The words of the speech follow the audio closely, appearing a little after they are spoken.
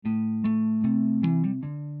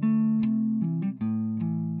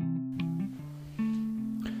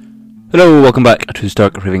Hello, welcome back to the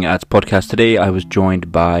Stark Raving Ads podcast. Today I was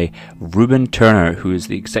joined by Ruben Turner, who is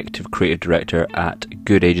the Executive Creative Director at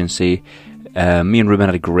Good Agency. Me and Ruben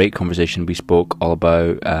had a great conversation. We spoke all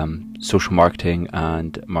about social marketing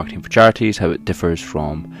and marketing for charities, how it differs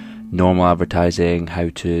from normal advertising, how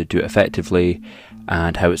to do it effectively,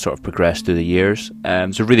 and how it sort of progressed through the years.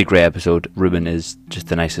 It's a really great episode. Ruben is just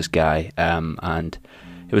the nicest guy, and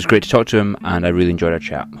it was great to talk to him, and I really enjoyed our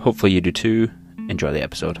chat. Hopefully you do too. Enjoy the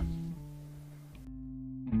episode.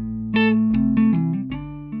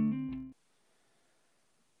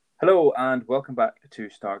 Hello and welcome back to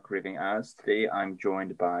Stark Raving Ads. Today I'm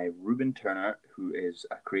joined by Ruben Turner, who is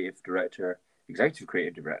a executive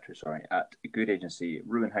creative director, at Good Agency.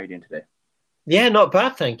 Ruben, how are you doing today? Yeah, not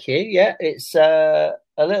bad, thank you. Yeah, it's a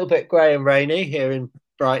little bit grey and rainy here in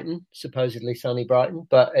Brighton, supposedly sunny Brighton,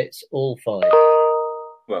 but it's all fine.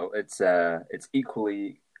 Well, it's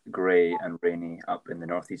equally grey and rainy up in the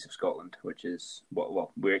northeast of Scotland, which is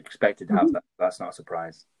well we're expected to have that. That's not a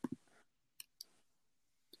surprise.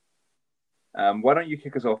 Why don't you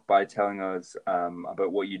kick us off by telling us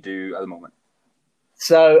about what you do at the moment?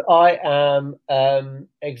 So I am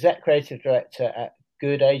exec creative director at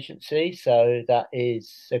Good Agency. So that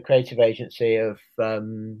is a creative agency of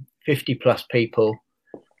 50 plus people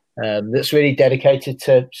that's really dedicated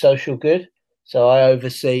to social good. So I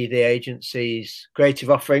oversee the agency's creative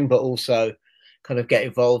offering, but also kind of get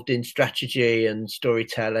involved in strategy and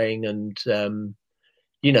storytelling and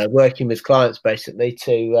working with clients basically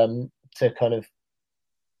to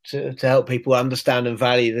help people understand and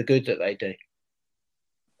value the good that they do.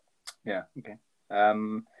 Yeah. Okay.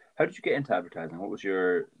 How did you get into advertising? What was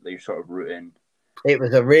your sort of route in? It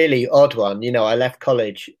was a really odd one. I left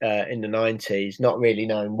college in the 90s, not really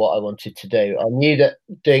knowing what I wanted to do. I knew that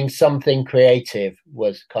doing something creative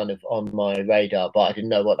was kind of on my radar, but I didn't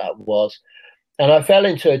know what that was. And I fell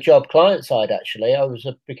into a job client side, actually.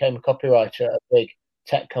 Became a copywriter at a big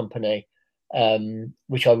tech company,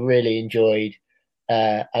 which I really enjoyed.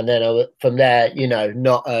 And then from there,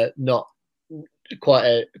 not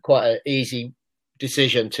quite a easy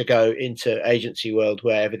decision to go into agency world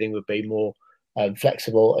where everything would be more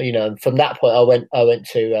flexible. And from that point, I went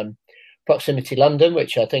to Proximity London,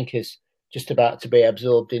 which I think is just about to be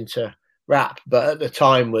absorbed into Wrap, but at the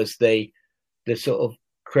time was the sort of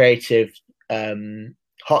creative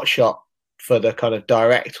hotshot for the kind of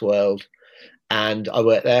direct world. And I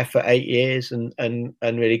worked there for 8 years and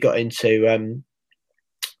really got into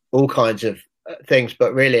all kinds of things.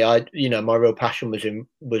 But really, my real passion was in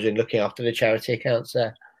looking after the charity accounts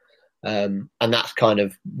there. And that's kind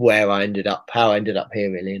of how I ended up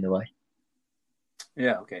here, really, in a way.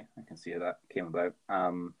 Yeah, okay, I can see how that came about.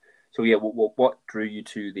 So yeah, what drew you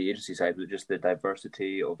to the agency side? Was it just the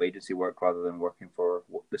diversity of agency work rather than working for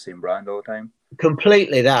the same brand all the time?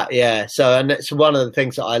 Completely that, yeah. So, and it's one of the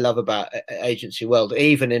things that I love about agency world,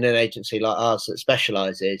 even in an agency like ours that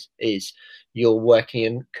specialises, is you're working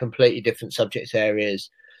in completely different subject areas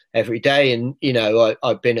every day. And,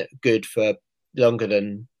 I've been at Good for longer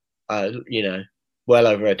than, well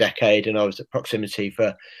over a decade. And I was at Proximity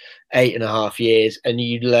for 8.5 years, and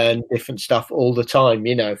you learn different stuff all the time,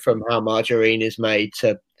 from how margarine is made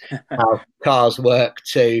to how cars work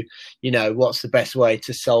to, what's the best way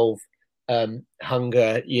to solve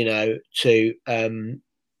hunger, to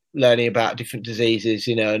learning about different diseases,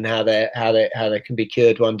 and how they can be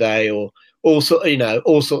cured one day, or all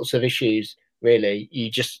sorts of issues. Really, you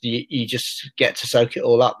just get to soak it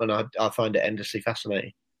all up, and I find it endlessly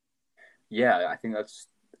fascinating. Yeah, I think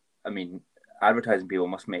advertising people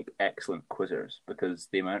must make excellent quizzers because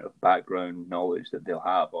the amount of background knowledge that they'll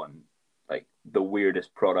have on like the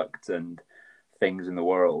weirdest products and things in the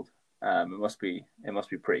world. It must be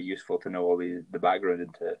pretty useful to know all the background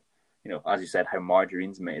into, as you said, how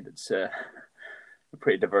margarine's made. It's a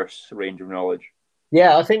pretty diverse range of knowledge.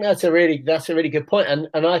 Yeah, I think that's a really good point.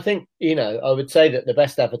 And I think, I would say that the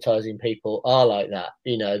best advertising people are like that.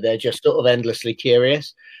 They're just sort of endlessly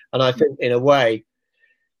curious. And I think in a way,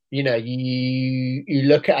 you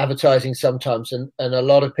look at advertising sometimes, and a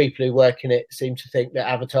lot of people who work in it seem to think that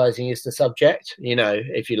advertising is the subject,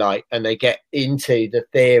 if you like, and they get into the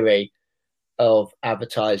theory of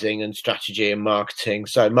advertising and strategy and marketing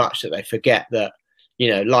so much that they forget that,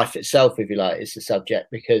 life itself, if you like, is the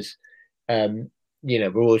subject, because,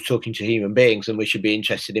 we're always talking to human beings, and we should be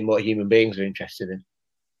interested in what human beings are interested in.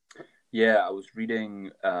 Yeah, I was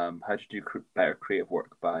reading How to Do Better Creative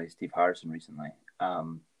Work by Steve Harrison recently.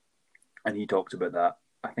 And he talked about that.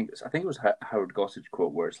 I think it was Howard Gossage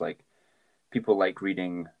quote where it's like people like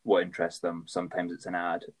reading what interests them. Sometimes it's an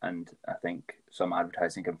ad, and I think some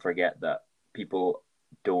advertising can forget that people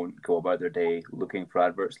don't go about their day looking for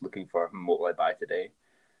adverts, looking for what will I buy today.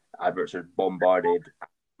 Adverts are bombarded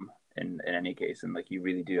in any case, and like you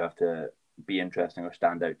really do have to be interesting or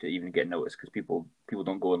stand out to even get noticed, because people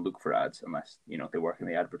don't go and look for ads unless they work in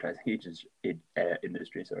the advertising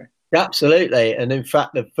industry. Sorry. Absolutely. And in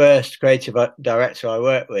fact, the first creative director I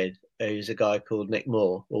worked with, who's a guy called Nick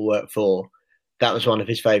Moore, or worked for, that was one of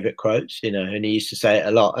his favourite quotes, and he used to say it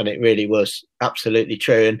a lot, and it really was absolutely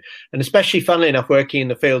true. And especially, funnily enough, working in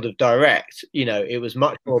the field of direct, it was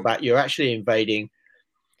much more about you're actually invading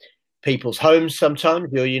people's homes sometimes.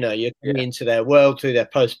 You're coming into their world through their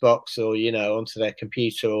post box, or onto their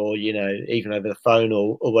computer, or even over the phone,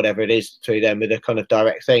 or whatever it is, through them with a kind of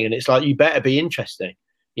direct thing. And it's like, you better be interesting.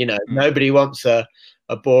 Nobody wants a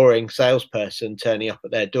boring salesperson turning up at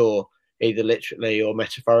their door, either literally or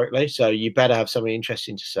metaphorically. So you better have something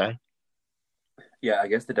interesting to say. Yeah, I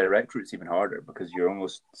guess the direct route's even harder, because you're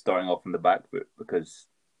almost starting off from the back foot, because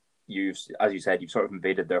as you said, you've sort of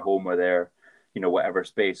invaded their home or their whatever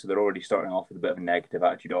space, so they're already starting off with a bit of a negative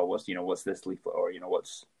attitude. Oh, what's this leaflet, or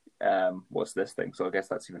what's this thing? So I guess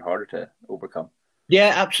that's even harder to overcome.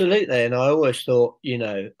 Yeah, absolutely. And I always thought,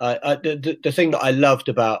 the thing that I loved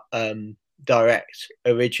about direct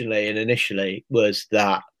originally and initially was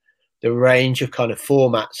that the range of kind of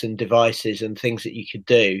formats and devices and things that you could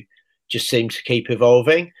do just seemed to keep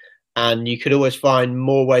evolving, and you could always find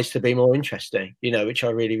more ways to be more interesting, which I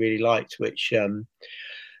really, really liked, which I'm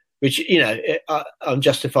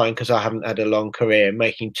justifying because I haven't had a long career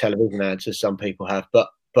making television ads as some people have, but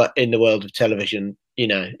in the world of television,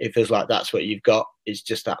 it feels like that's what you've got, is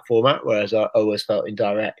just that format. Whereas I always felt in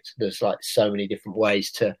direct, there's like so many different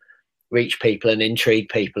ways to reach people and intrigue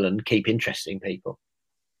people and keep interesting people.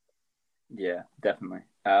 Yeah, definitely.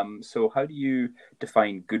 So how do you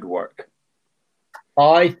define good work?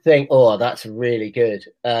 I think, that's a really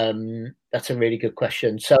good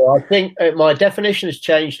question. So I think my definition has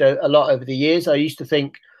changed a lot over the years. I used to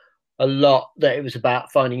think a lot that it was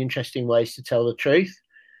about finding interesting ways to tell the truth,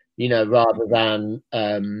 rather than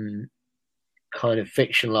kind of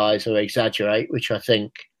fictionalize or exaggerate, which I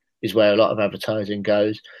think is where a lot of advertising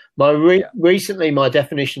goes. Recently, my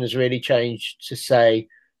definition has really changed to say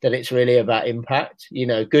that it's really about impact.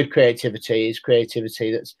 Good creativity is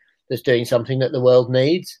creativity that's doing something that the world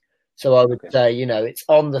needs. So I would say, it's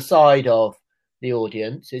on the side of the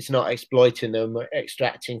audience. It's not exploiting them,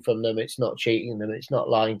 extracting from them. It's not cheating them. It's not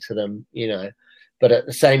lying to them, But at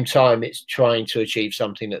the same time, it's trying to achieve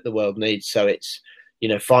something that the world needs. So it's,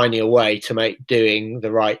 finding a way to make doing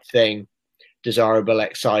the right thing desirable,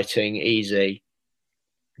 exciting, easy,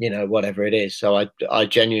 whatever it is. So I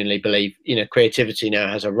genuinely believe, creativity now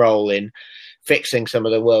has a role in fixing some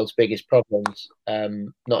of the world's biggest problems,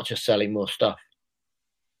 not just selling more stuff.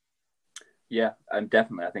 Yeah, and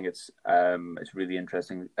definitely, I think it's really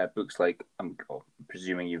interesting. Books like I'm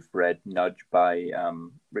presuming you've read Nudge by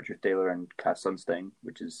Richard Thaler and Cass Sunstein,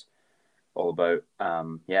 which is all about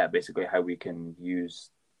basically how we can use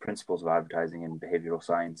principles of advertising and behavioral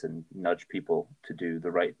science and nudge people to do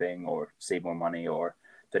the right thing, or save more money, or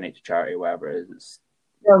donate to charity, or whatever it is.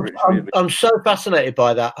 I'm so fascinated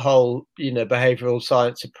by that whole, behavioral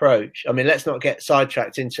science approach. I mean, let's not get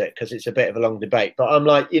sidetracked into it because it's a bit of a long debate. But I'm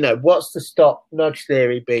like, what's to stop nudge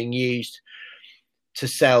theory being used to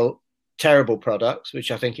sell terrible products,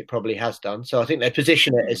 which I think it probably has done. So I think they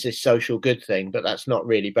position it as this social good thing, but that's not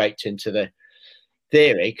really baked into the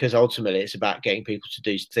theory, because ultimately it's about getting people to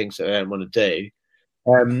do things that they don't want to do.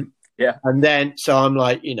 And then, so I'm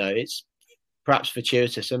like, it's perhaps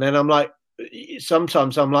fortuitous. And then I'm like,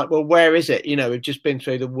 sometimes I'm like, well, where is it? We've just been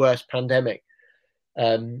through the worst pandemic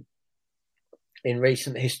in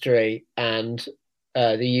recent history, and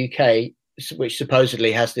the UK, which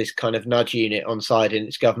supposedly has this kind of nudge unit on side in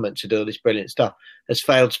its government to do all this brilliant stuff, has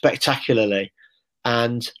failed spectacularly.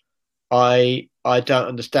 And I don't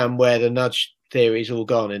understand where the nudge theory's all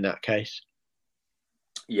gone in that case.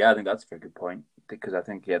 Yeah, I think that's a very good point, because I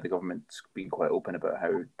think the government's been quite open about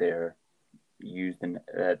how they're used in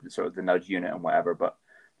sort of the nudge unit and whatever, but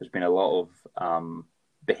there's been a lot of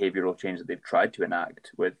behavioural change that they've tried to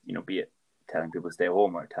enact with, be it telling people to stay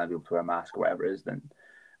home or telling people to wear a mask or whatever it is,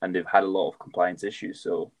 and they've had a lot of compliance issues.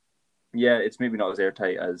 So yeah, it's maybe not as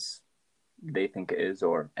airtight as they think it is,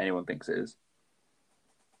 or anyone thinks it is.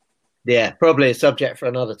 Yeah, probably a subject for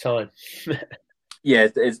another time. Yeah,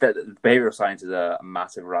 it's that behavioural science is a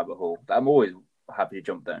massive rabbit hole that I'm always happy to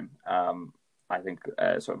jump down. I think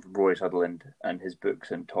sort of Rory Sutherland and his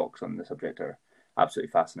books and talks on the subject are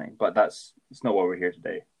absolutely fascinating. But it's not why we're here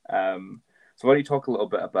today. So why don't you talk a little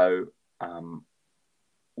bit about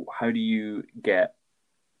how do you get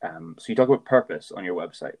So you talk about purpose on your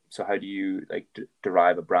website. So how do you like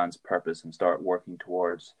derive a brand's purpose and start working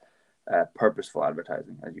towards purposeful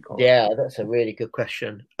advertising, as you call it? Yeah, that's a really good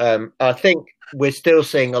question. I think we're still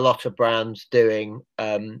seeing a lot of brands doing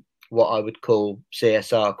what I would call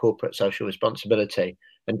CSR, corporate social responsibility,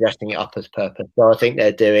 and dressing it up as purpose. So I think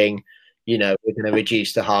they're doing, we're going to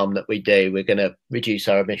reduce the harm that we do. We're going to reduce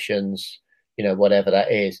our emissions, whatever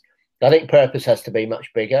that is. I think purpose has to be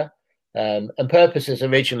much bigger. And purpose, as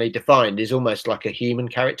originally defined, is almost like a human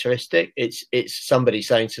characteristic. It's somebody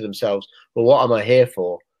saying to themselves, "Well, what am I here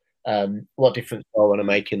for? What difference do I want to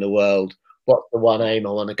make in the world? What's the one aim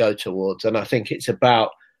I want to go towards?" And I think it's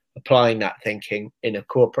about applying that thinking in a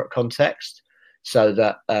corporate context, so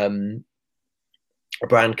that a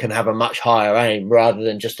brand can have a much higher aim rather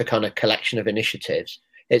than just a kind of collection of initiatives.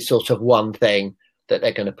 It's sort of one thing that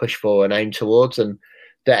they're going to push for and aim towards, and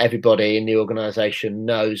that everybody in the organization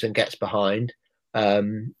knows and gets behind,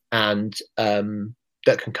 and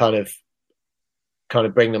that can kind of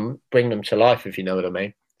bring them to life, if you know what I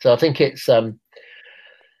mean. So I think it's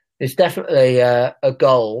definitely a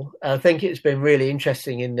goal. I think it's been really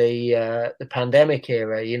interesting in the pandemic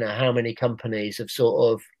era. How many companies have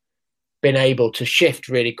sort of been able to shift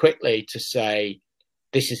really quickly to say,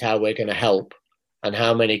 this is how we're going to help. And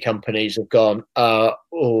how many companies have gone,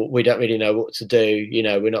 we don't really know what to do.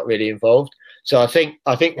 We're not really involved. So I think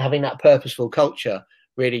having that purposeful culture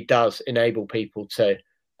really does enable people to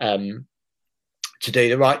do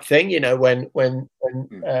the right thing. When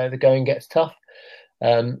the going gets tough.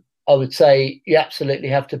 I would say you absolutely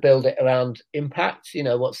have to build it around impact.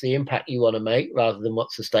 What's the impact you want to make rather than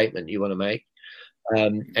what's the statement you want to make.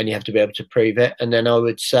 And you have to be able to prove it. And then I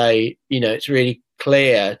would say, it's really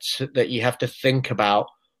clear that you have to think about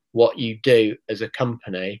what you do as a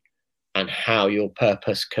company and how your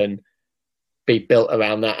purpose can be built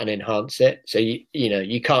around that and enhance it. So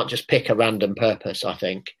you can't just pick a random purpose. I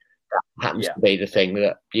think that happens to be the thing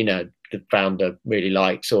that the founder really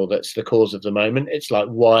likes, or that's the cause of the moment. It's like,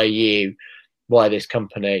 why this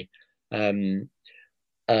company?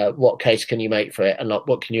 What case can you make for it, and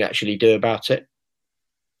what can you actually do about it?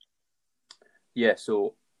 Yeah,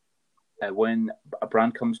 so when a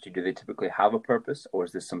brand comes to you, do they typically have a purpose, or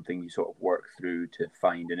is this something you sort of work through to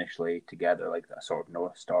find initially together, like that sort of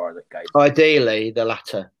North Star that guides you? Ideally, the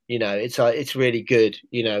latter. It's really good,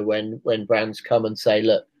 when brands come and say,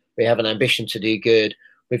 look, we have an ambition to do good.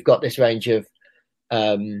 We've got this range of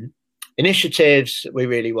initiatives. We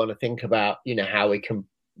really want to think about, how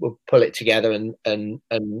we'll pull it together and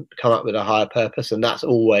come up with a higher purpose. And that's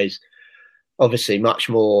always obviously much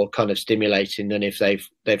more kind of stimulating than if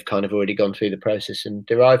they've kind of already gone through the process and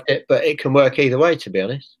derived it. But it can work either way, to be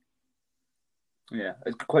honest. Yeah,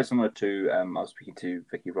 it's quite similar to I was speaking to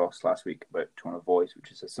Vicky Ross last week about Tone of Voice,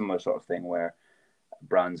 which is a similar sort of thing where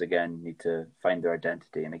brands again need to find their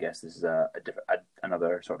identity, and I guess this is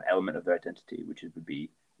another sort of element of their identity, which would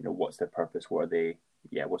be what's their purpose, what's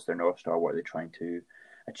their North Star, what are they trying to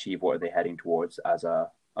achieve, what are they heading towards as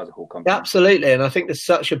a whole company. Absolutely. And I think there's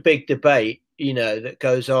such a big debate, that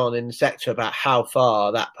goes on in the sector about how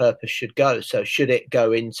far that purpose should go. So should it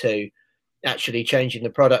go into actually changing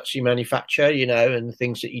the products you manufacture, and the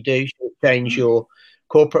things that you do? Should it change your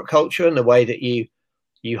corporate culture and the way that you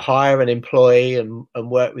hire and employ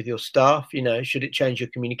and work with your staff? Should it change your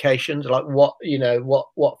communications? Like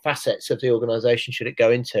what facets of the organization should it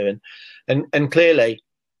go into? And clearly,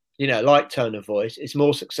 like Tone of Voice, it's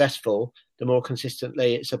more successful the more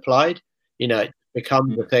consistently it's applied. It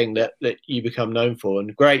becomes the thing that you become known for.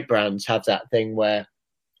 And great brands have that thing where,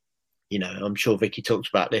 I'm sure Vicky talked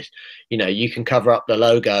about this, you can cover up the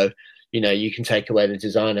logo, you can take away the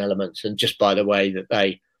design elements, and just by the way that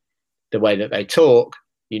they talk,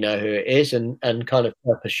 who it is, and kind of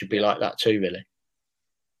purpose should be like that too, really.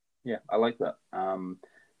 Yeah, I like that.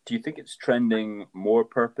 Do you think it's trending more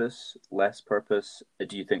purpose, less purpose?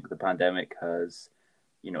 Do you think the pandemic has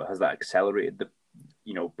that accelerated the,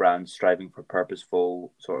 brands striving for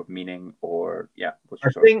purposeful sort of meaning, or I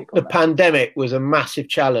think the pandemic was a massive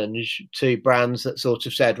challenge to brands that sort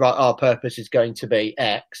of said, right, our purpose is going to be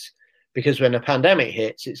X, because when a pandemic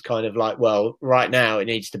hits, it's kind of like, well, right now it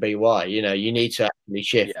needs to be Y. You need to actually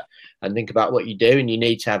shift and think about what you do, and you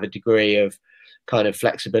need to have a degree of kind of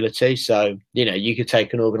flexibility. So, you could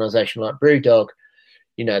take an organization like Brewdog,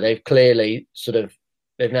 they've clearly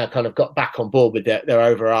they've now kind of got back on board with their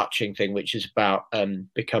overarching thing, which is about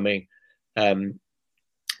becoming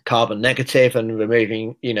carbon negative and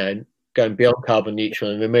removing, going beyond carbon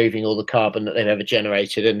neutral and removing all the carbon that they've ever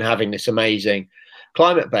generated, and having this amazing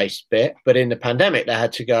climate-based bit. But in the pandemic, they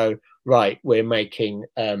had to go, right, we're making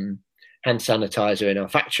hand sanitizer in our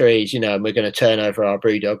factories, and we're going to turn over our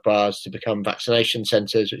BrewDog bars to become vaccination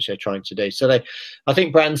centres, which they're trying to do. So I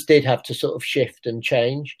think brands did have to sort of shift and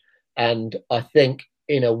change. And I think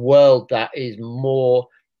in a world that is more,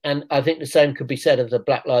 and I think the same could be said of the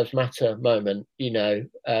Black Lives Matter moment,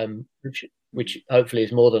 which hopefully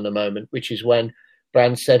is more than a moment, which is when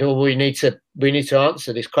brands said, "Oh, we need to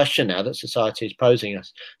answer this question now that society is posing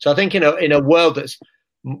us." So I think in a world that's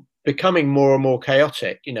becoming more and more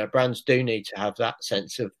chaotic, brands do need to have that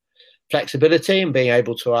sense of flexibility and being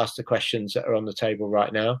able to ask the questions that are on the table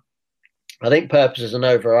right now. I think purpose as an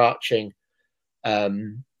overarching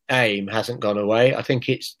aim hasn't gone away. I think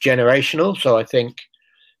it's generational. So I think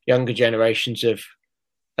younger generations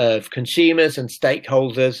of consumers and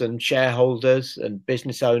stakeholders and shareholders and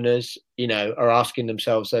business owners, are asking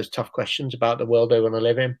themselves those tough questions about the world they want to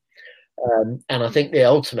live in. And I think the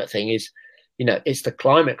ultimate thing is, it's the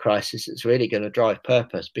climate crisis that's really going to drive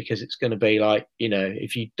purpose, because it's going to be like,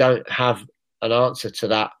 if you don't have an answer to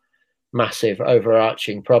that massive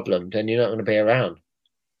overarching problem, then you're not going to be around.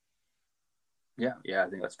 Yeah, I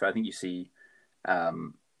think that's fair. I think you see, I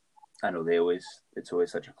know it's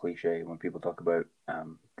always such a cliche when people talk about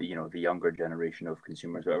the younger generation of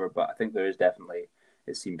consumers, whatever. But I think there is definitely,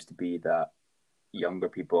 it seems to be that younger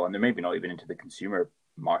people, and they're maybe not even into the consumer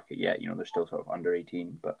market yet. They're still sort of under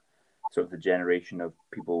 18, but sort of the generation of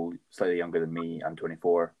people slightly younger than me, I'm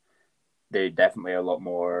 24. They definitely are a lot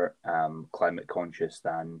more climate conscious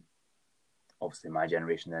than obviously my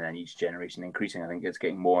generation, and then each generation increasing. I think it's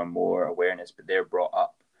getting more and more awareness, but they've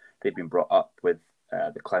been brought up with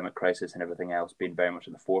the climate crisis and everything else being very much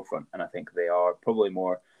at the forefront. And I think they are probably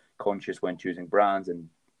more conscious when choosing brands and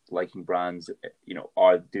liking brands.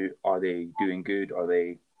 Are they doing good? Are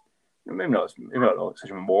they maybe not such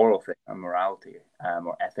a moral thing, a morality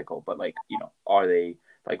or ethical, but are they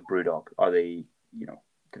like BrewDog? Are they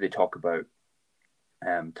do they talk about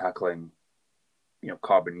tackling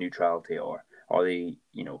carbon neutrality, or are they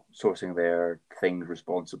sourcing their things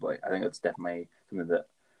responsibly? I think that's definitely something that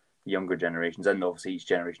younger generations, and obviously each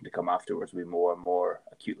generation to come afterwards, will be more and more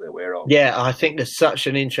acutely aware of. Yeah, I think there's such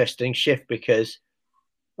an interesting shift, because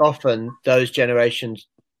often those generations,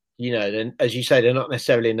 as you say, they're not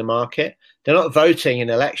necessarily in the market. They're not voting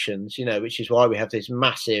in elections, which is why we have this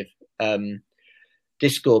massive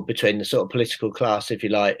discord between the sort of political class, if you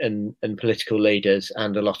like, and political leaders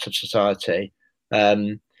and a lot of society.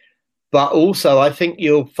 But also, I think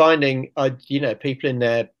you're finding, people in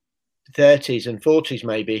their 30s and 40s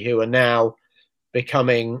maybe who are now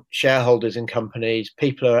becoming shareholders in companies.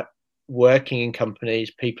 People are working in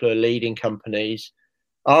companies. People are leading companies,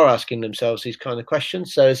 are asking themselves these kind of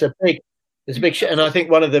questions. So there's a big and I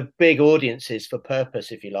think one of the big audiences for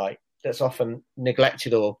purpose, if you like, that's often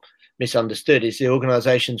neglected or misunderstood is the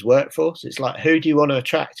organization's workforce. It's like, who do you want to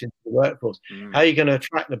attract into the workforce? How are you going to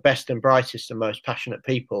attract the best and brightest and most passionate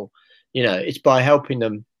people? It's by helping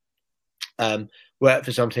them work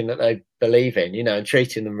for something that they believe in, and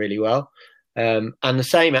treating them really well. And the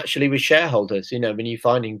same actually with shareholders, when you're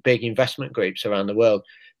finding big investment groups around the world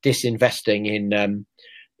disinvesting in,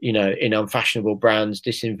 in unfashionable brands,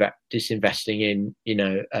 disinvesting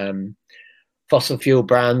in, fossil fuel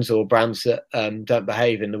brands or brands that don't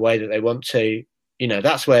behave in the way that they want to,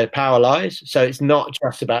 that's where power lies. So it's not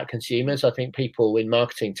just about consumers. I think people in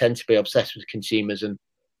marketing tend to be obsessed with consumers, and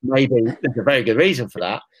maybe there's a very good reason for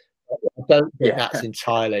that. I don't think that's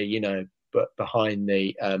entirely, but behind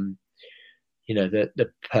the, the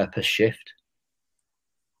purpose shift.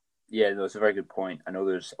 Yeah, that's a very good point. I know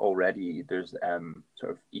there's sort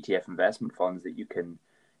of ETF investment funds that you can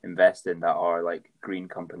invest in that are like green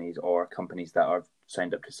companies, or companies that are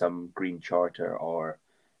signed up to some green charter, or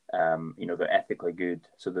they're ethically good.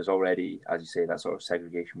 So there's already, as you say, that sort of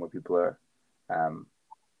segregation where people are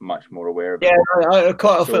much more aware of it. Yeah, I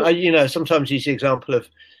quite often, sometimes use the example of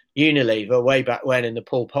Unilever way back when in the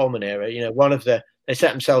Paul Polman era. They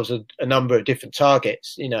set themselves a number of different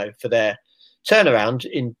targets, for their turnaround,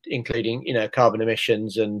 including carbon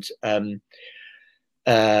emissions and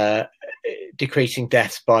decreasing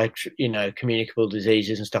deaths by communicable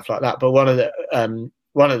diseases and stuff like that. But one of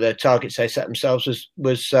the targets they set themselves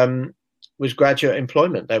was graduate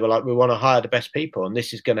employment. They were like, we want to hire the best people, and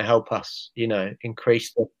this is going to help us,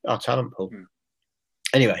 increase our talent pool.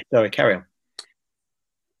 Anyway, sorry, carry on.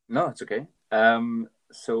 No, it's okay.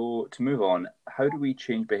 So to move on, how do we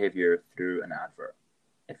change behavior through an advert?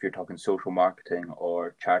 If you're talking social marketing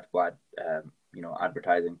or charitable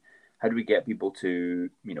advertising, how do we get people to,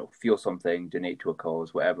 feel something, donate to a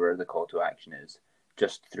cause, whatever the call to action is,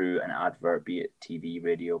 just through an advert, be it TV,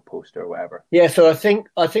 radio, poster, whatever? Yeah, so I think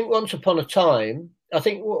once upon a time, I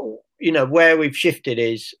think where we've shifted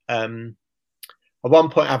is at one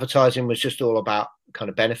point advertising was just all about kind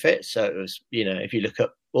of benefits. So it was, if you look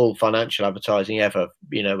at all financial advertising ever,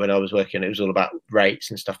 when I was working, it was all about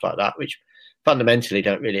rates and stuff like that, which fundamentally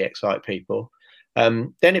don't really excite people.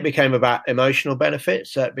 Then it became about emotional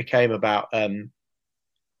benefits. So it became about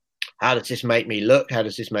how does this make me look? How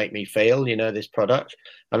does this make me feel? This product.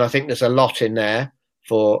 And I think there's a lot in there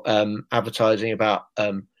for advertising about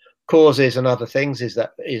causes and other things. Is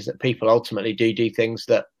that people ultimately do things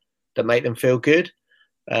that make them feel good.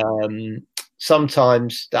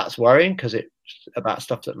 Sometimes that's worrying because it's about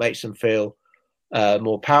stuff that makes them feel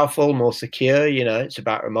more powerful, more secure. It's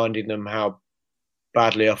about reminding them how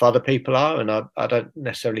badly off other people are, and I don't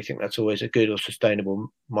necessarily think that's always a good or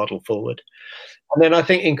sustainable model forward. And then I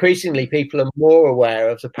think increasingly people are more aware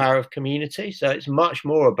of the power of community, so it's much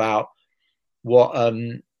more about what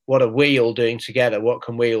are we all doing together, what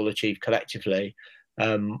can we all achieve collectively,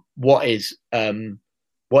 what is the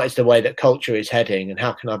way that culture is heading, and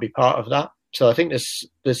how can I be part of that? So I think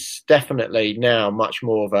there's definitely now much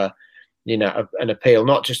more of an appeal,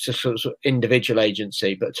 not just to sort of individual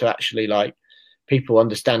agency, but to actually like people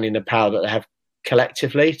understanding the power that they have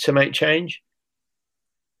collectively to make change.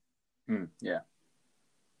 Yeah.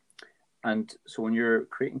 And so when you're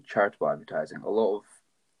creating charitable advertising, a lot of,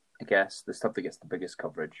 I guess, the stuff that gets the biggest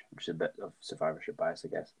coverage, which is a bit of survivorship bias, I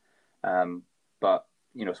guess. But,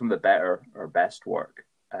 some of the better or best work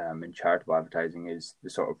in charitable advertising is the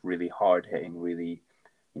sort of really hard-hitting, really,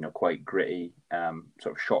 quite gritty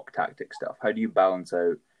sort of shock tactic stuff. How do you balance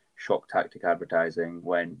out shock tactic advertising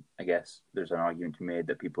when, I guess, there's an argument to be made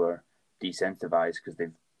that people are desensitized because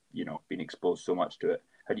they've, been exposed so much to it?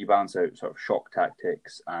 How do you balance out sort of shock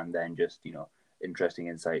tactics and then just, interesting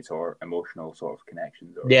insights or emotional sort of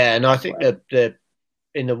connections? Yeah, and I think that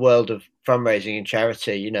in the world of fundraising and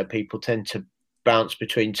charity, people tend to bounce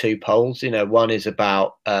between two poles. One is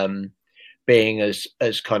about being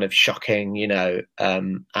as kind of shocking,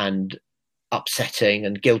 and upsetting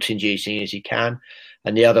and guilt-inducing as you can,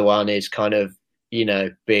 and the other one is kind of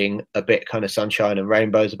being a bit kind of sunshine and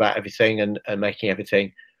rainbows about everything and making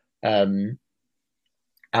everything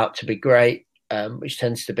out to be great, which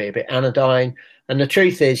tends to be a bit anodyne. And the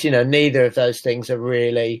truth is, neither of those things are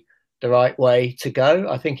really the right way to go.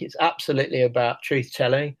 I think it's absolutely about truth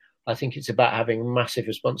telling. I think it's about having massive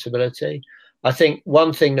responsibility. I think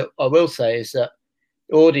one thing that I will say is that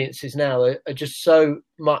audiences now are just so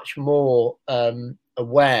much more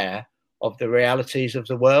aware of the realities of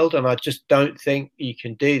the world. And I just don't think you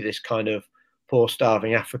can do this kind of poor,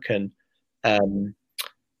 starving African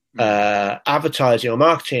advertising or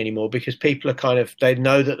marketing anymore, because people are they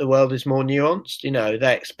know that the world is more nuanced.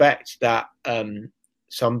 They expect that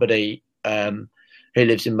somebody who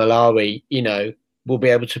lives in Malawi, will be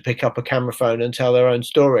able to pick up a camera phone and tell their own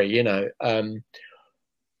story,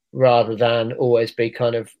 rather than always be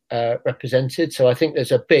kind of represented. So I think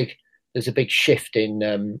there's a big shift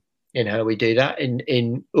in how we do that,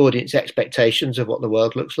 in audience expectations of what the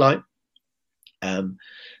world looks like.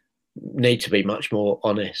 Need to be much more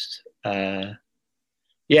honest. So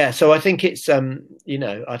I think it's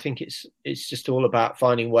I think it's just all about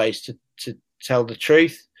finding ways to tell the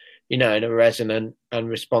truth, in a resonant and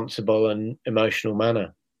responsible and emotional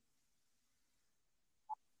manner.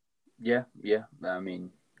 Yeah. I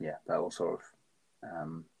mean, yeah, that all sort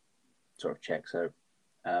of checks out.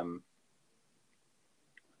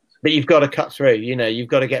 But you've got to cut through. You've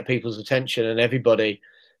got to get people's attention, and everybody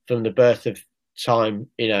from the birth of time,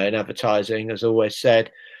 in advertising has always said,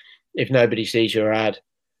 if nobody sees your ad,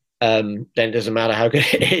 then it doesn't matter how good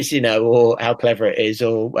it is, or how clever it is,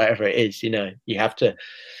 or whatever it is. You have to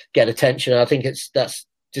get attention. I think that's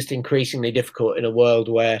just increasingly difficult in a world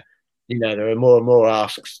where there are more and more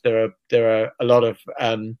asks. There are a lot of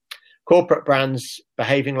corporate brands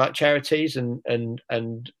behaving like charities and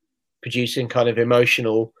producing kind of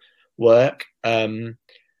emotional work.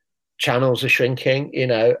 Channels are shrinking,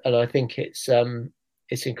 and I think it's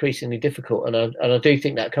increasingly difficult. And I do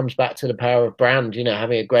think that comes back to the power of brand.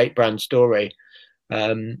 Having a great brand story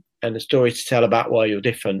and a story to tell about why you're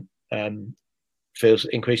different feels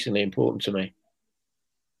increasingly important to me.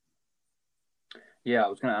 Yeah, I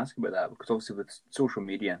was going to ask about that, because obviously with social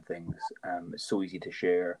media and things, it's so easy to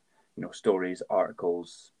share, stories,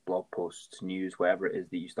 articles, blog posts, news, whatever it is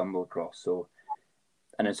that you stumble across. So,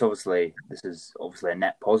 and this is obviously a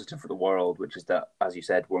net positive for the world, which is that, as you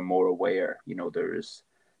said, we're more aware. There's,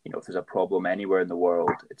 if there's a problem anywhere in the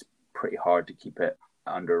world, it's pretty hard to keep it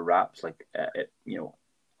under wraps. Like,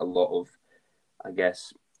 a lot of, I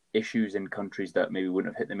guess, issues in countries that maybe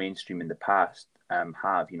wouldn't have hit the mainstream in the past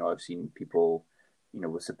have. I've seen people,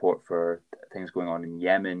 with support for things going on in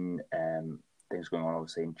Yemen, things going on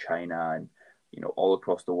obviously in China, and all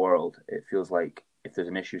across the world. It feels like if there's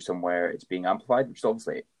an issue somewhere, it's being amplified, which is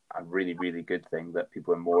obviously a really, really good thing that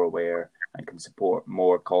people are more aware and can support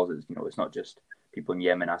more causes. It's not just people in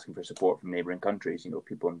Yemen asking for support from neighboring countries.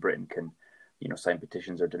 People in Britain can, sign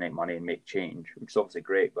petitions or donate money and make change, which is obviously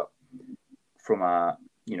great. But from a,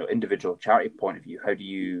 individual charity point of view, how do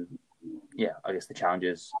you, I guess the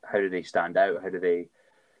challenges, how do they stand out? How do they,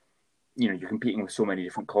 you're competing with so many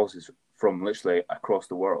different causes from literally across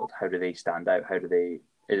the world. How do they stand out? Is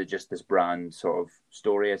it just this brand sort of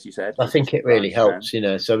story, as you said? I think it really helps,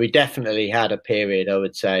 so we definitely had a period, I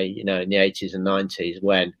would say, in the 80s and 90s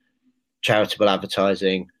when charitable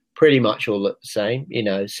advertising pretty much all looked the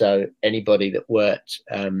same, so anybody that worked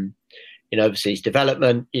in overseas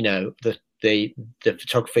development, the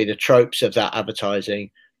photography, the tropes of that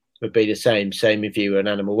advertising would be the same if you were an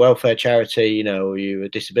animal welfare charity, or you were a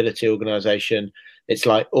disability organisation. It's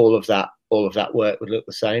like all of that work would look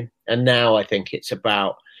the same. And now I think it's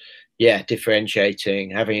about,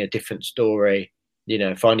 differentiating, having a different story,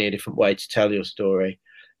 finding a different way to tell your story.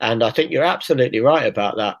 And I think you're absolutely right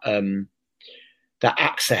about that, that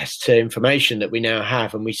access to information that we now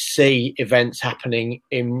have, and we see events happening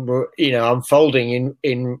unfolding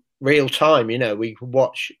in real time. We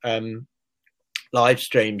watch live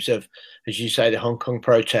streams of, as you say, the Hong Kong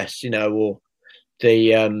protests, or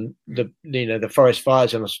the forest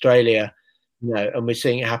fires in Australia, and we're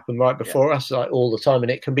seeing it happen right before us, like all the time,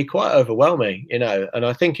 and it can be quite overwhelming, and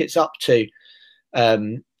I think it's up to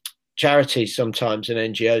charities sometimes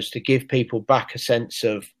and NGOs to give people back a sense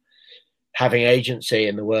of having agency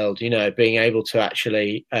in the world, being able to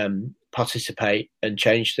actually participate and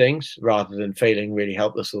change things rather than feeling really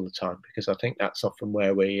helpless all the time, because I think that's often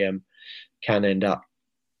where we can end up.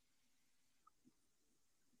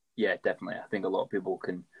 Yeah, definitely. I think a lot of people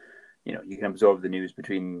can, you can absorb the news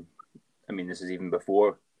between, this is even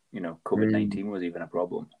before, COVID-19 was even a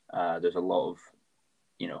problem. There's a lot of,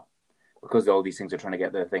 because all these things are trying to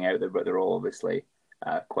get their thing out there, but they're all obviously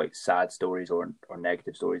quite sad stories or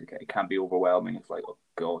negative stories. It can be overwhelming. It's like, oh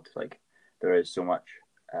God, like there is so much,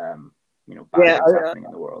 bad things happening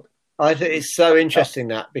in the world. I think it's so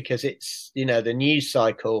interesting because it's, the news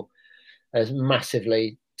cycle has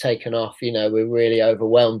massively taken off. We're really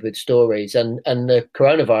overwhelmed with stories, and the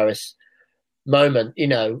coronavirus moment,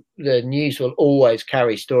 the news will always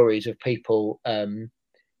carry stories of people, going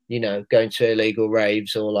to illegal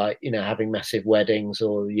raves, or having massive weddings,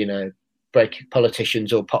 or,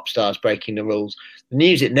 politicians or pop stars breaking the rules. The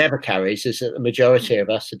news it never carries is that the majority of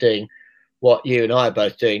us are doing what you and I are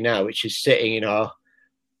both doing now, which is sitting in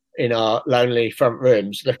our lonely front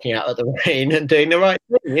rooms looking out at the rain and doing the right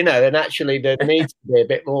thing, and actually there needs to be a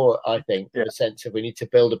bit more, I think, in the sense of we need to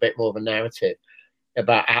build a bit more of a narrative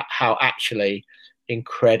about how actually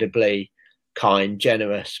incredibly kind,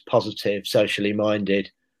 generous, positive, socially minded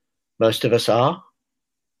most of us are.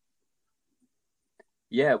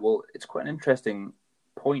 Yeah, well, it's quite an interesting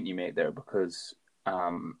point you make there, because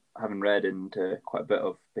having read into quite a bit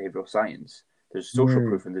of behavioral science, there's social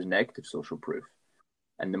proof and there's negative social proof.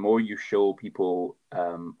 And the more you show people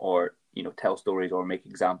or, tell stories or make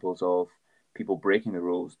examples of people breaking the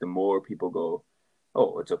rules, the more people go,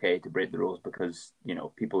 oh, it's okay to break the rules because,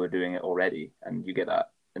 people are doing it already. And you get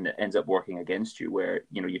that. And it ends up working against you, where,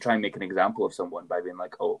 you try and make an example of someone by being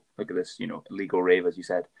like, oh, look at this, illegal rave, as you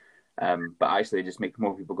said. But actually just make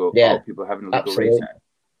more people go, oh, people are having illegal raves now.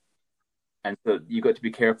 And so you got to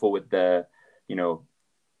be careful with the,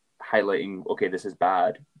 highlighting, okay, this is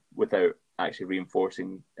bad, without actually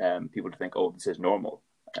reinforcing people to think, oh, this is normal.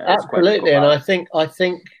 Absolutely. And I think,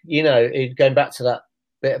 going back to that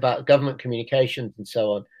bit about government communications and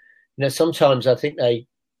so on, sometimes I think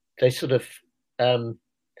they sort of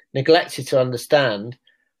neglected to understand,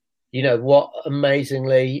 what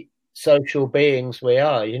amazingly social beings we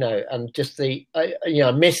are, and just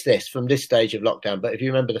I miss this from this stage of lockdown. But if you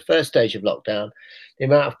remember the first stage of lockdown, the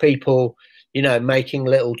amount of people, making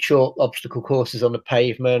little chalk obstacle courses on the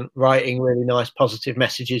pavement, writing really nice positive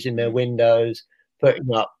messages in their windows,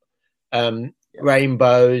 putting up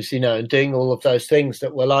rainbows, and doing all of those things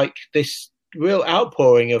that were like this real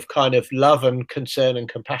outpouring of kind of love and concern and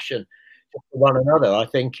compassion for one another. I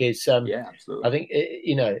think is absolutely. I think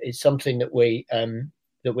it's something that we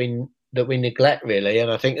neglect, really.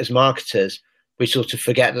 And I think as marketers, we sort of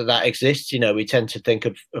forget that exists. We tend to think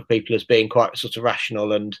of people as being quite sort of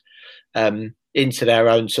rational and into their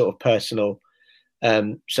own sort of personal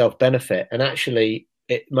self-benefit. And actually,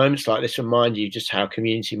 moments like this remind you just how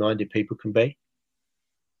community-minded people can be.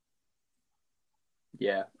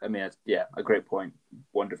 Yeah, a great point.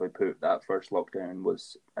 Wonderfully put. That first lockdown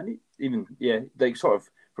was, and even, like sort of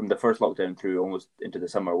from the first lockdown through almost into the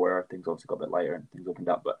summer, where things obviously got a bit lighter and things opened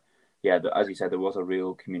up. But yeah, as you said, there was a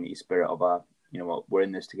real community spirit of we're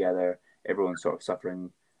in this together. Everyone's sort of suffering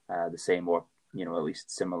the same, or at least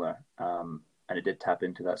similar. And it did tap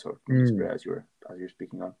into that sort of community spirit as you were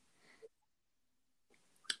speaking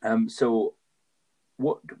on. So,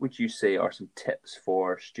 what would you say are some tips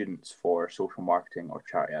for students for social marketing or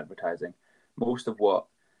charity advertising? Most of what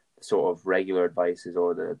sort of regular advice is,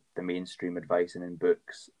 or the mainstream advice in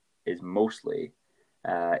books, is mostly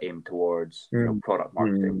aimed towards product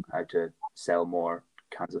marketing, how to sell more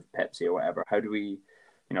cans of Pepsi or whatever. How do we,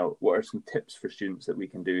 what are some tips for students that we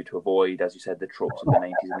can do to avoid, as you said, the tropes of the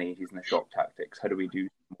 90s and 80s and the shock tactics? How do we do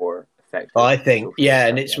more effective? I think,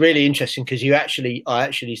 and it's really interesting because I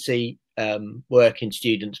actually see work in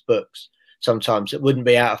students' books sometimes that wouldn't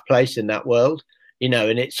be out of place in that world,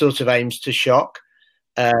 and it sort of aims to shock.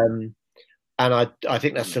 And I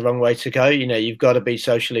think that's the wrong way to go. You've got to be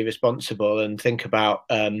socially responsible and think about,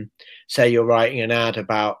 say you're writing an ad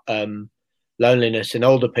about loneliness in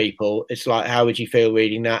older people. It's like, how would you feel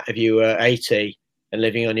reading that if you were 80 and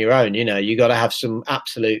living on your own? You got to have some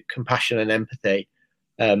absolute compassion and empathy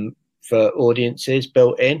for audiences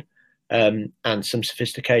built in, and some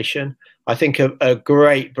sophistication. I think a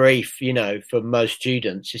great brief, for most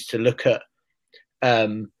students is to look at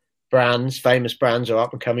brands, famous brands or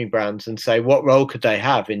up-and-coming brands, and say, what role could they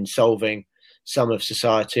have in solving some of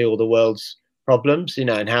society or the world's problems,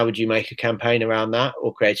 and how would you make a campaign around that,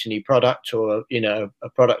 or create a new product, or, a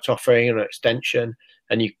product offering or an extension.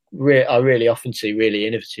 And I really often see really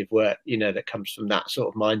innovative work, that comes from that sort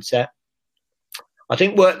of mindset. I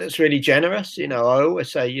think work that's really generous, I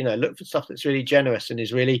always say, look for stuff that's really generous and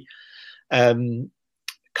is really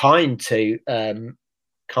kind to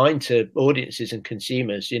audiences and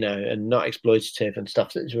consumers, and not exploitative, and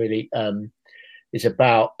stuff that's really is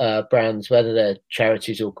about brands, whether they're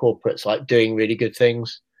charities or corporates, like doing really good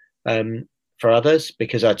things for others,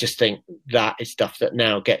 because I just think that is stuff that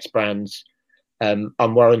now gets brands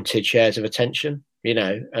unwarranted shares of attention,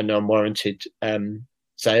 and unwarranted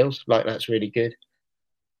sales. Like, that's really good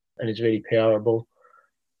and is really PRable.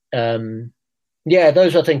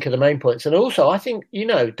 Those I think are the main points. And also I think,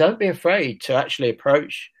 don't be afraid to actually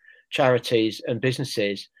approach charities and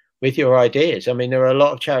businesses with your ideas. I mean, there are a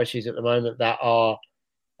lot of charities at the moment that are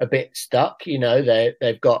a bit stuck.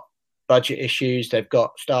 They've got budget issues, they've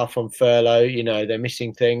got staff on furlough, they're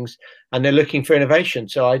missing things, and they're looking for innovation.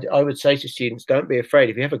 So I would say to students, don't be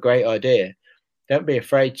afraid. If you have a great idea, don't be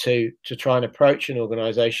afraid to try and approach an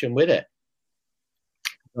organisation with it.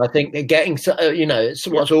 I think they're getting, it's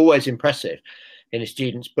what's always impressive in a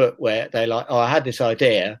student's book, where they like, I had this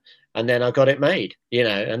idea and then I got it made,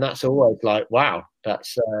 and that's always like, wow,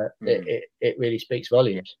 that's it really speaks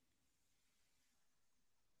volumes.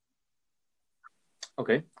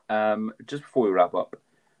 Okay. Just before we wrap up,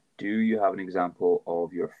 do you have an example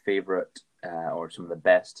of your favourite or some of the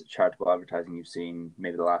best charitable advertising you've seen,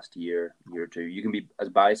 maybe the last year or two? You can be as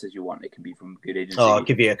biased as you want. It can be from Good Agency. I'll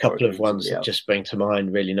give you a couple of ones that just spring to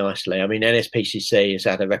mind really nicely. I mean, NSPCC has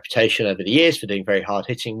had a reputation over the years for doing very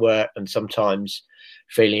hard-hitting work, and sometimes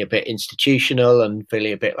feeling a bit institutional and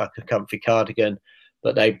feeling a bit like a comfy cardigan.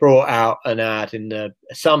 But they brought out an ad in the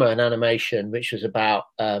summer, an animation, which was about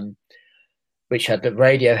which had the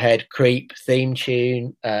Radiohead Creep theme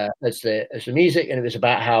tune as the music, and it was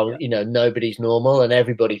about how nobody's normal and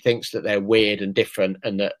everybody thinks that they're weird and different,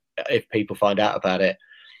 and that if people find out about it,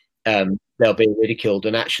 they'll be ridiculed,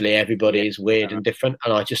 and actually everybody is weird and different.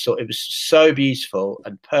 And I just thought it was so beautiful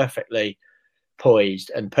and perfectly poised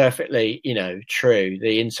and perfectly true.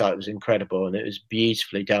 The insight was incredible and it was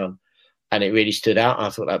beautifully done, and it really stood out.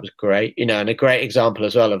 I thought that was great, and a great example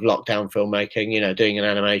as well of lockdown filmmaking, doing an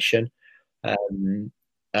animation. I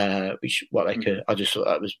just thought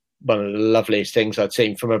that was one of the loveliest things I'd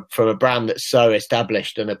seen from a brand that's so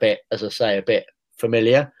established and a bit, as I say, a bit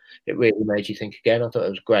familiar. It really made you think again. I thought it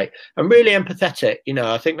was great and really empathetic.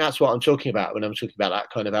 I think that's what I'm talking about when I'm talking about that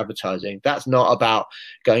kind of advertising. That's not about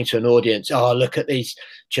going to an audience, oh, look at these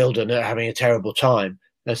children that are having a terrible time.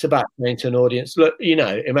 It's about going to an audience, look,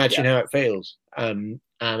 imagine how it feels. And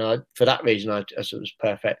for that reason, I thought it was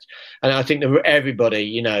perfect. And I think that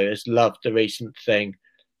everybody, has loved the recent thing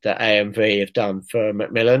that AMV have done for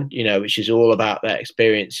Macmillan, which is all about that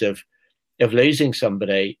experience of losing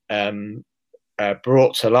somebody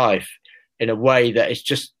brought to life in a way that is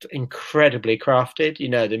just incredibly crafted.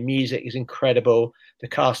 The music is incredible, the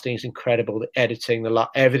casting is incredible, the editing,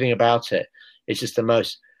 everything about it is just the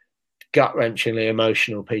most gut-wrenchingly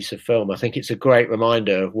emotional piece of film. I think it's a great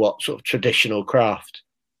reminder of what sort of traditional craft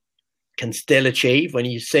can still achieve when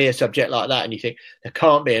you see a subject like that and you think there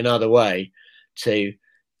can't be another way to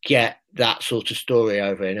get that sort of story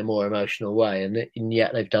over in a more emotional way, and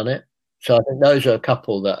yet they've done it. So I think those are a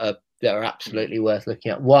couple that are absolutely worth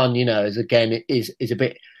looking at. One, is again, it is a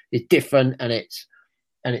bit, it's different, and it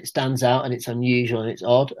stands out, and it's unusual, and it's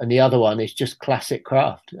odd. And the other one is just classic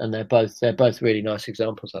craft, and they're both really nice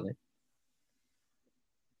examples, I think.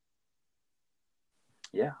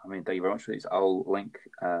 Yeah, I mean, thank you very much for these. I'll link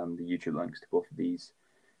the YouTube links to both of these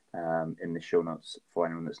in the show notes for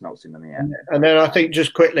anyone that's not seen them yet. And then I think,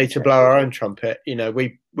 just quickly to blow our own trumpet,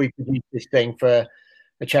 we produced this thing for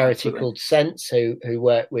a charity called Sense, who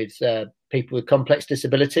work with people with complex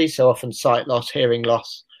disabilities, so often sight loss, hearing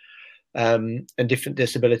loss, and different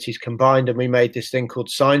disabilities combined. And we made this thing called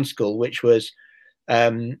Sign School, which was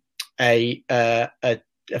a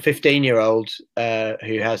 15-year-old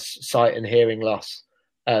who has sight and hearing loss,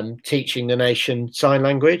 teaching the nation sign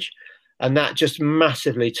language. And that just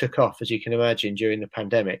massively took off, as you can imagine, during the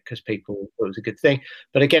pandemic, because people thought it was a good thing.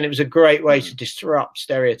 But again, it was a great way to disrupt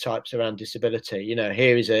stereotypes around disability.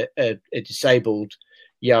 Here is a disabled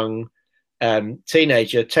young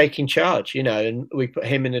teenager taking charge, and we put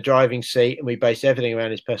him in the driving seat, and we based everything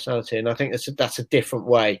around his personality. And I think that's a different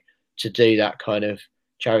way to do that kind of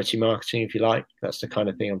charity marketing, if you like. That's the kind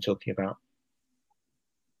of thing I'm talking about.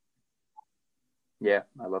 Yeah,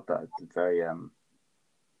 I love that. It's very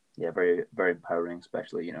very, very empowering,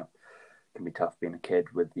 especially, it can be tough being a kid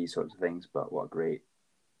with these sorts of things, but what a great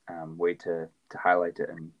way to highlight it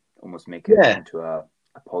and almost make it into a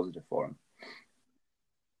positive forum.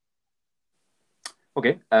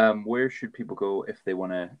 Okay, where should people go if they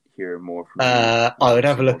want to hear more from you? I would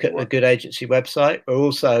have a look at the Good Agency website. We're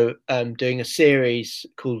also doing a series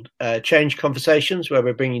called Change Conversations, where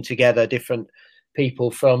we're bringing together different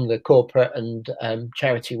people from the corporate and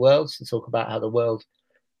charity worlds to talk about how the world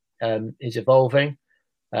is evolving.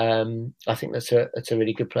 I think that's a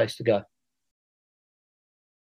really good place to go.